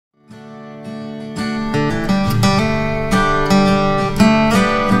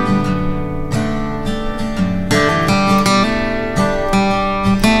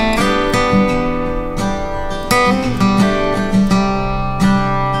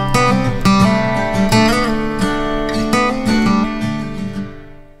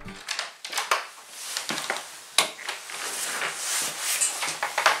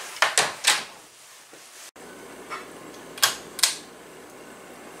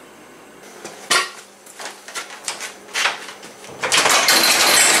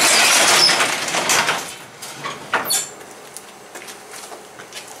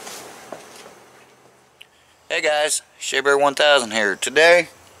Hey guys, Shabear 1000 here. Today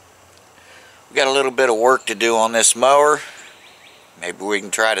we got a little bit of work to do on this mower. Maybe we can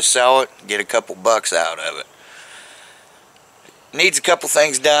try to sell it, get a couple bucks out of it. Needs a couple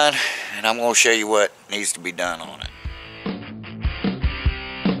things done, and I'm going to show you what needs to be done on it.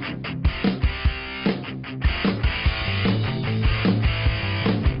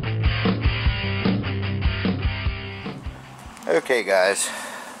 Okay guys,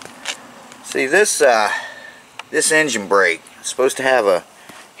 see this engine brake is supposed to have a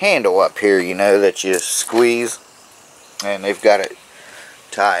handle up here, you know, that you squeeze, and they've got it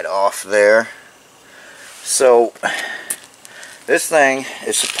tied off there. So this thing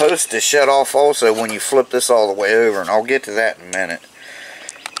is supposed to shut off also when you flip this all the way over, and I'll get to that in a minute.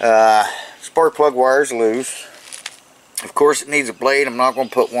 Spark plug wire is loose. Of course it needs a blade. I'm not going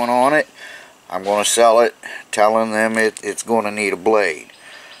to put one on it. I'm going to sell it, telling them it's going to need a blade.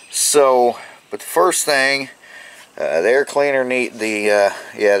 So, but the first thing, the air cleaner the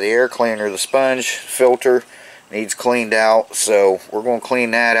air cleaner, the sponge filter needs cleaned out. So we're going to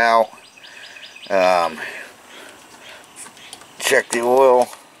clean that out. Check the oil.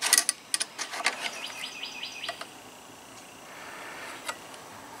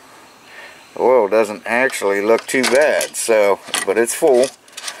 The oil doesn't actually look too bad, so, but it's full.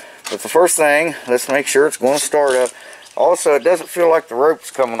 But the first thing, let's make sure it's going to start up. Also, it doesn't feel like the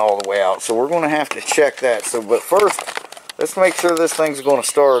rope's coming all the way out, so we're going to have to check that. So, but first, let's make sure this thing's going to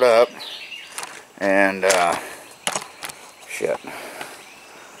start up. And, shit.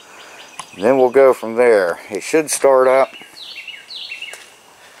 Then we'll go from there. It should start up.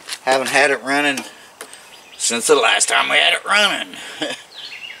 Haven't had it running since the last time we had it running.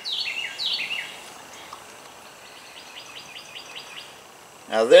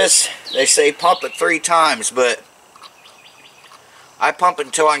 Now this, they say pump it 3 times, but I pump it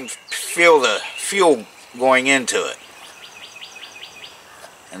until I can feel the fuel going into it.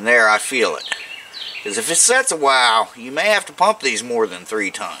 And there I feel it. Because if it sets a while, you may have to pump these more than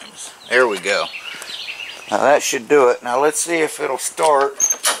 3 times. There we go. Now that should do it. Now let's see if it'll start.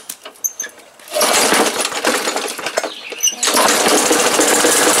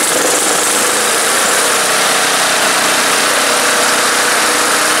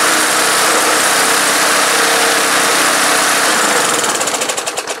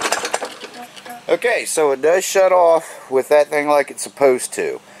 Okay, so it does shut off with that thing like it's supposed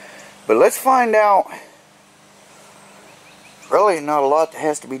to. But let's find out. Really not a lot that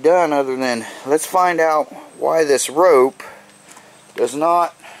has to be done other than let's find out why this rope does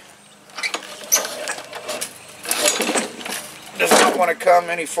not want to come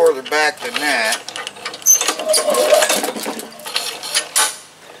any further back than that.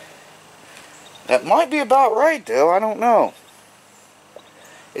 That might be about right though, I don't know.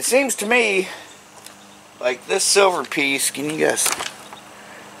 It seems to me like this silver piece, can you guys...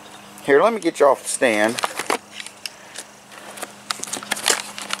 Here, let me get you off the stand.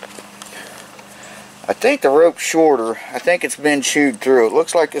 I think the rope's shorter. I think it's been chewed through. It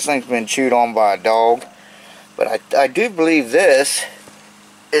looks like this thing's been chewed on by a dog. But I do believe this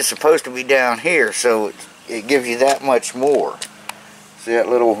is supposed to be down here, so it gives you that much more. See that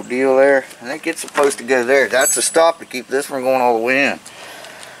little deal there? I think it's supposed to go there. That's a stop to keep this from going all the way in.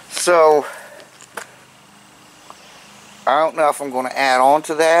 So I don't know if I'm going to add on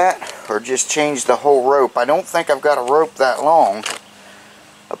to that or just change the whole rope. I don't think I've got a rope that long,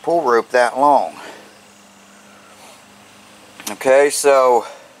 a pull rope that long. Okay, so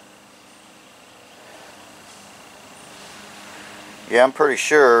yeah, I'm pretty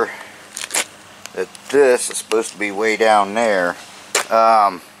sure that this is supposed to be way down there.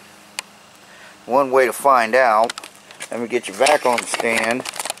 One way to find out, let me get you back on the stand.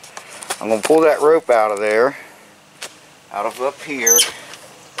 I'm going to pull that rope out of there, out of up here.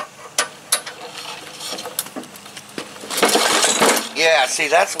 Yeah, see,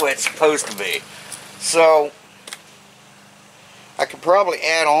 that's the way it's supposed to be. So, I could probably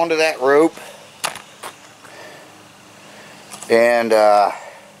add on to that rope and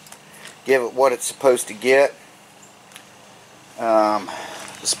give it what it's supposed to get.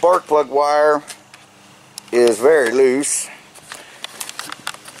 The spark plug wire is very loose.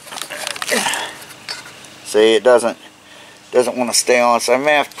 See, it doesn't want to stay on, so I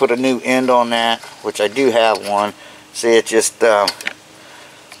may have to put a new end on that, which I do have one. See, it just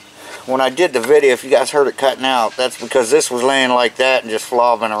when I did the video, if you guys heard it cutting out, that's because this was laying like that and just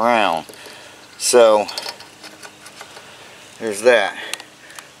flopping around. So there's that.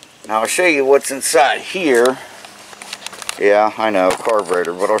 Now I'll show you what's inside here. Yeah, I know,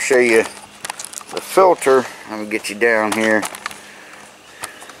 carburetor, but I'll show you the filter. I'm gonna get you down here.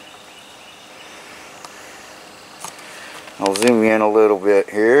 I'll zoom in a little bit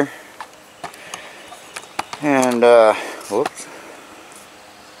here. And, whoops.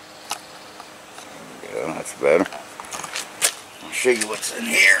 There we go, that's better. I'll show you what's in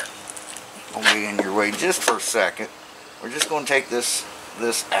here. I'll be in your way just for a second. We're just going to take this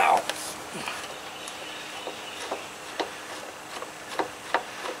out.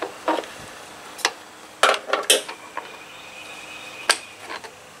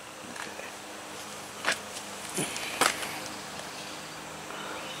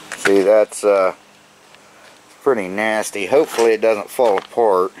 See, that's pretty nasty. Hopefully it doesn't fall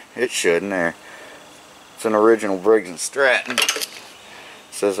apart. It shouldn't. There. It's an original Briggs & Stratton. It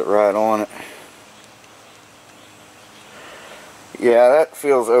says it right on it. Yeah, that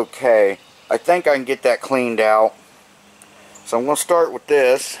feels okay. I think I can get that cleaned out. So I'm going to start with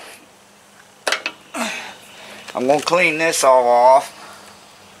this. I'm going to clean this all off.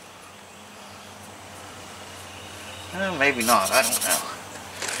 Well, maybe not. I don't know.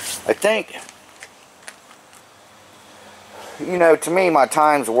 I think, you know, to me, my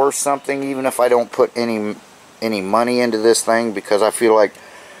time's worth something, even if I don't put any money into this thing, because I feel like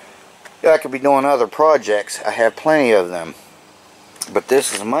I could be doing other projects. I have plenty of them. But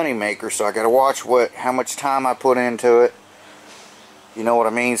this is a money maker, so I got to watch how much time I put into it. You know what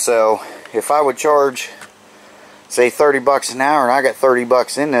I mean? So if I would charge, say, 30 bucks an hour, and I got 30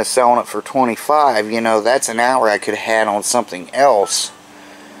 bucks in this, selling it for 25, you know, that's an hour I could have had on something else.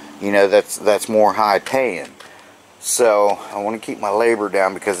 You know, that's more high paying. So I want to keep my labor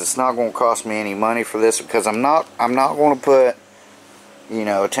down, because it's not going to cost me any money for this, because I'm not going to put, you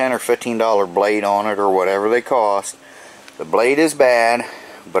know, a $10 or $15 blade on it or whatever they cost. The blade is bad,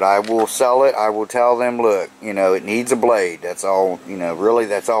 but I will sell it. I will tell them, look, you know, it needs a blade. That's all, you know, really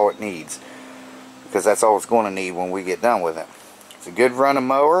that's all it needs, because that's all it's going to need when we get done with it. It's a good running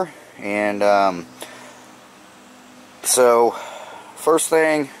mower. And so first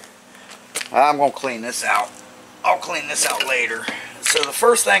thing, I'm going to clean this out. I'll clean this out later. So the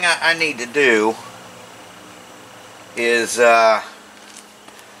first thing I need to do is I'm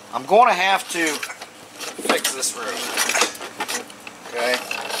going to have to fix this road. Okay.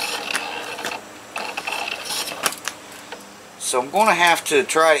 So I'm going to have to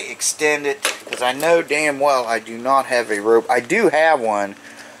try to extend it, because I know damn well I do not have a rope. I do have one,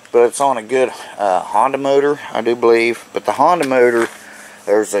 but it's on a good Honda motor, I do believe. But the Honda motor,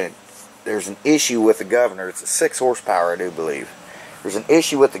 there's an issue with the governor. It's a 6 horsepower, I do believe. There's an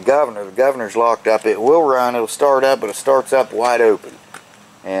issue with the governor. The governor's locked up. It will run, it'll start up, but it starts up wide open.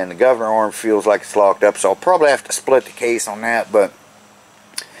 And the governor arm feels like it's locked up, so I'll probably have to split the case on that. But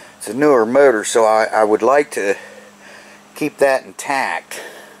it's a newer motor, so I would like to keep that intact.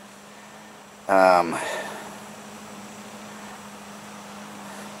 I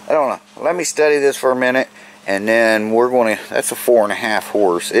don't know. Let me study this for a minute, and then we're going to, that's a 4.5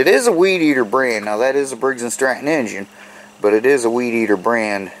 horse. It is a Weed Eater brand. Now that is a Briggs & Stratton engine, but it is a Weed Eater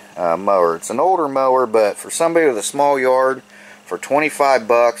brand mower. It's an older mower, but for somebody with a small yard, for 25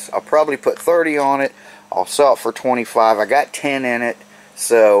 bucks, I'll probably put 30 on it. I'll sell it for 25. I got 10 in it,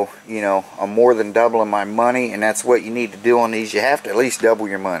 so, you know, I'm more than doubling my money, and that's what you need to do on these. You have to at least double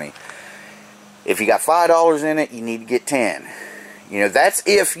your money. If you got $5 in it, you need to get 10. You know, that's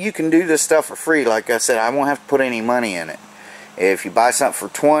if you can do this stuff for free. Like I said, I won't have to put any money in it. If you buy something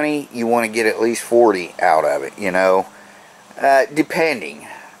for 20, you want to get at least 40 out of it, you know. Depending.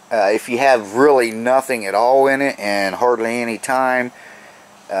 If you have really nothing at all in it and hardly any time,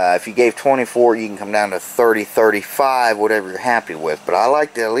 if you gave 24, you can come down to 30, 35, whatever you're happy with. But I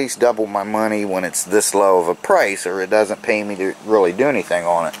like to at least double my money when it's this low of a price, or it doesn't pay me to really do anything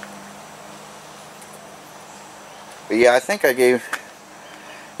on it. But yeah, I think I gave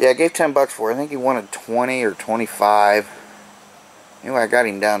 10 bucks for it. I think he wanted 20 or 25. Anyway, I got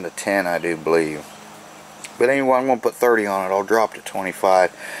him down to 10, I do believe. But anyway, I'm going to put 30 on it. I'll drop to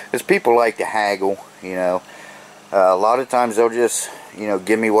 25. Because people like to haggle, you know. A lot of times they'll just, you know,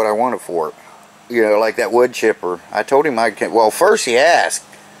 give me what I wanted for it. You know, like that wood chipper. I told him I can. Well, first he asked.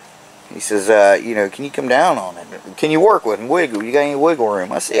 He says, you know, can you come down on it? Can you work with it and wiggle? You got any wiggle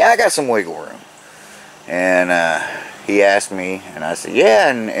room? I said, yeah, I got some wiggle room. And he asked me, and I said,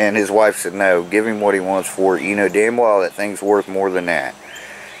 yeah. And his wife said, no, give him what he wants for it. You know damn well that thing's worth more than that.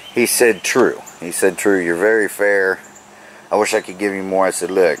 He said, true. He said, true, you're very fair. I wish I could give you more. I said,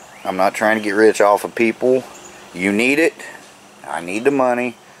 look, I'm not trying to get rich off of people. You need it. I need the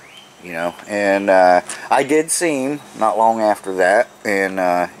money. You know, and I did see him not long after that,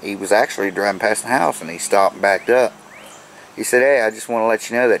 and he was actually driving past the house, and he stopped and backed up. He said, hey, I just want to let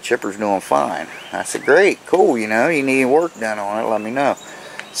you know that chipper's doing fine. I said, great, cool, you know, you need work done on it, let me know.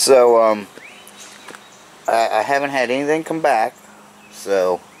 So, I haven't had anything come back,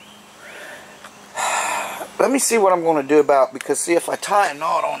 so let me see what I'm going to do about, because see, if I tie a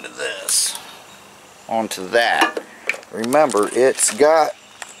knot onto this, onto that, remember it's got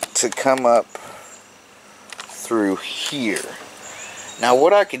to come up through here. Now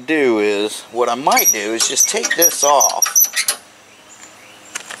what I could do is, what I might do is just take this off,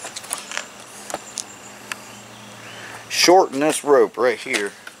 shorten this rope right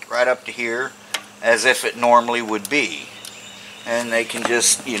here, right up to here, as if it normally would be, and they can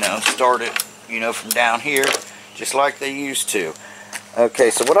just, you know, start it, you know, from down here just like they used to.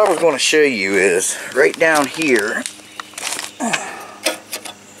 Okay, so what I was going to show you is right down here,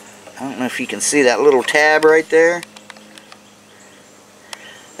 I don't know if you can see that little tab right there.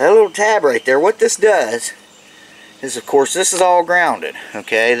 That little tab right there, what this does is, of course, this is all grounded.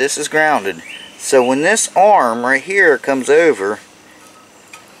 Okay, this is grounded. So when this arm right here comes over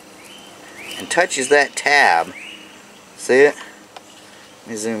and touches that tab, see it? Let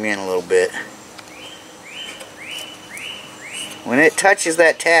me zoom in a little bit. When it touches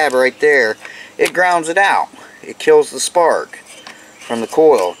that tab right there, it grounds it out. It kills the spark from the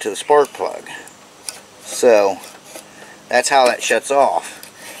coil to the spark plug. So that's how that shuts off.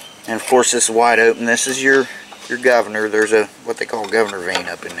 And of course this is wide open. This is your governor. There's a what they call governor vein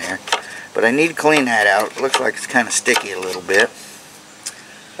up in there. But I need to clean that out. It looks like it's kind of sticky a little bit.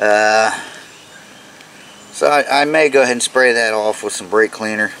 So I may go ahead and spray that off with some brake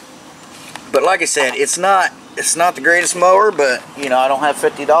cleaner. But like I said, it's not the greatest mower, but you know, I don't have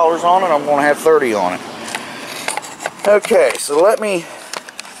 $50 on it. I'm going to have $30 on it. Okay, so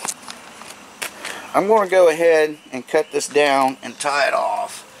I'm going to go ahead and cut this down and tie it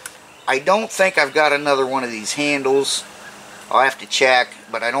off. I don't think I've got another one of these handles. I'll have to check,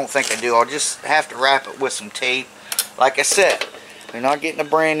 but I don't think I do. I'll just have to wrap it with some tape. Like I said, they're not getting a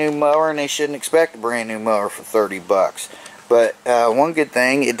brand new mower, and they shouldn't expect a brand new mower for 30 bucks. But one good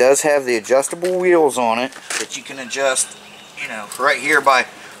thing, it does have the adjustable wheels on it that you can adjust, you know, right here by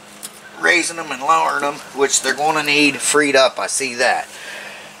raising them and lowering them, which they're going to need freed up. I see that.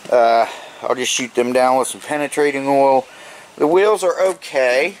 I'll just shoot them down with some penetrating oil. The wheels are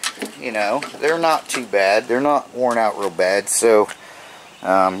okay, you know, they're not too bad. They're not worn out real bad, so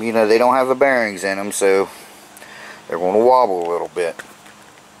you know, they don't have the bearings in them, so they're going to wobble a little bit.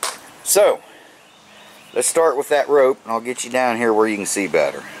 So let's start with that rope, and I'll get you down here where you can see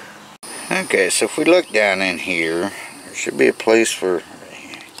better. Okay, so if we look down in here, there should be a place for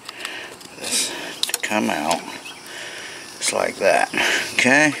this to come out, just like that.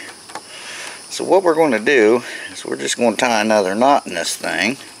 Okay, so what we're going to do is we're just going to tie another knot in this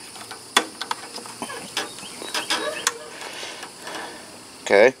thing.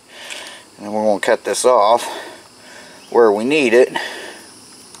 Okay, and then we're going to cut this off where we need it.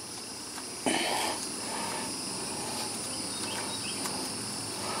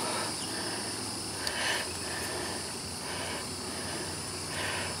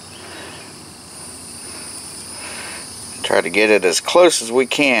 Try to get it as close as we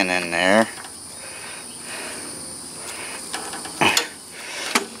can in there.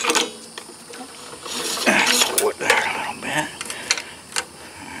 Squat there a little bit.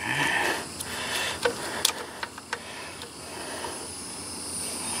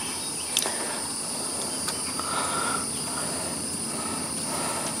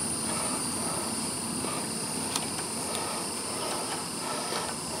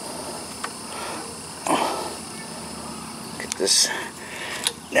 This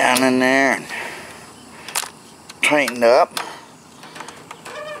down in there and tightened up,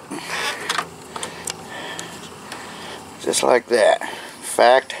 just like that. In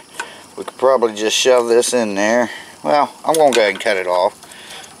fact, we could probably just shove this in there. Well, I'm gonna go ahead and cut it off,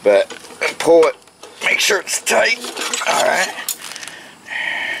 but pull it, make sure it's tight.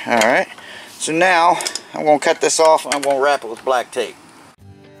 Alright, so now I'm gonna cut this off and I'm gonna wrap it with black tape.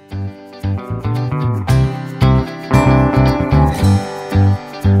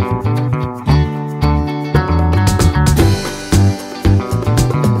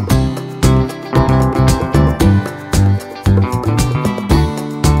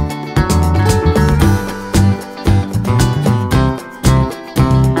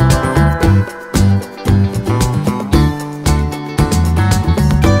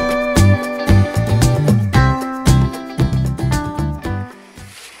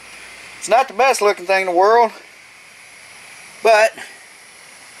 It's not the best looking thing in the world, but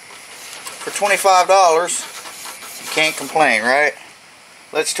for $25, you can't complain, right?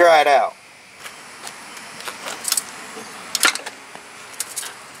 Let's try it out.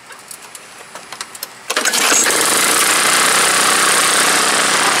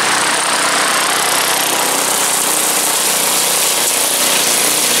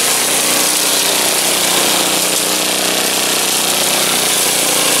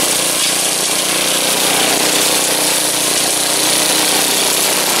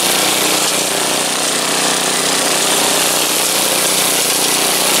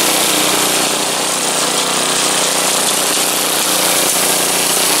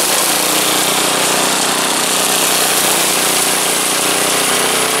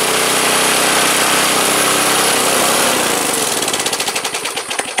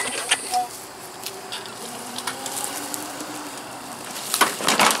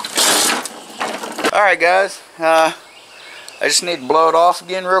 Alright guys, I just need to blow it off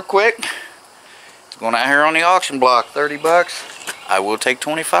again real quick. It's going out here on the auction block, 30 bucks. I will take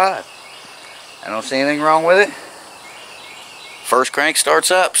 25. I don't see anything wrong with it. First crank starts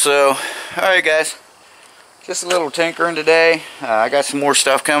up, so alright guys, just a little tinkering today. I got some more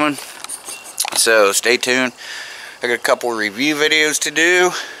stuff coming, so stay tuned. I got a couple of review videos to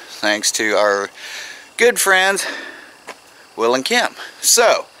do thanks to our good friends Will and Kim,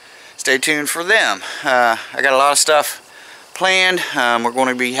 so stay tuned for them. I got a lot of stuff planned. We're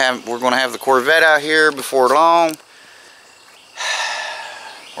going to have the Corvette out here before long.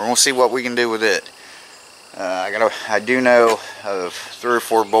 We're going to see what we can do with it. I do know of 3 or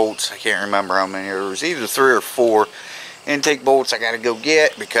 4 bolts. I can't remember how many. There was either 3 or 4 intake bolts I got to go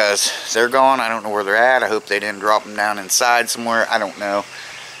get because they're gone. I don't know where they're at. I hope they didn't drop them down inside somewhere. I don't know.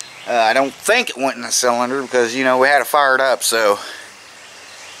 I don't think it went in the cylinder because, you know, we had it fired up. So,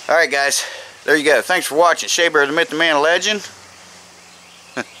 alright guys, there you go. Thanks for watching. Shea Bear, the myth, the man, legend.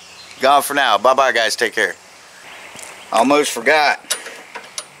 Gone for now. Bye bye guys. Take care. Almost forgot.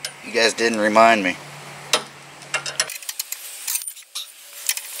 You guys didn't remind me.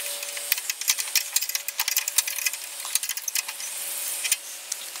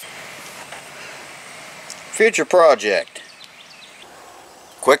 Future project.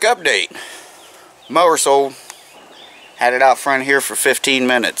 Quick update. Mower sold. Had it out front here for 15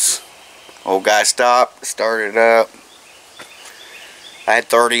 minutes. Old guy stopped, started it up. I had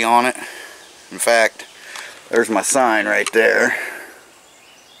 30 on it. In fact, there's my sign right there.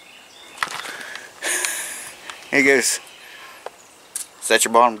 He goes, "Is that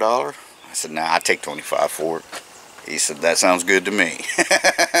your bottom dollar?" I said, "Nah, I take 25 for it." He said, "That sounds good to me."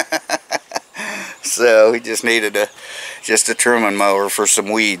 So he just needed just a trimming mower for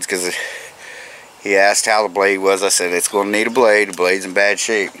some weeds because he asked how the blade was. I said, "It's going to need a blade. The blade's in bad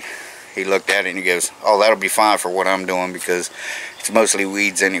shape." He looked at it and he goes, "Oh, that'll be fine for what I'm doing because it's mostly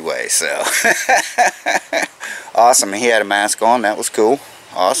weeds anyway." So awesome. He had a mask on. That was cool.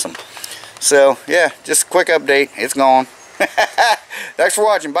 Awesome. So yeah, just a quick update. It's gone. Thanks for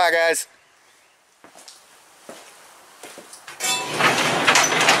watching. Bye guys.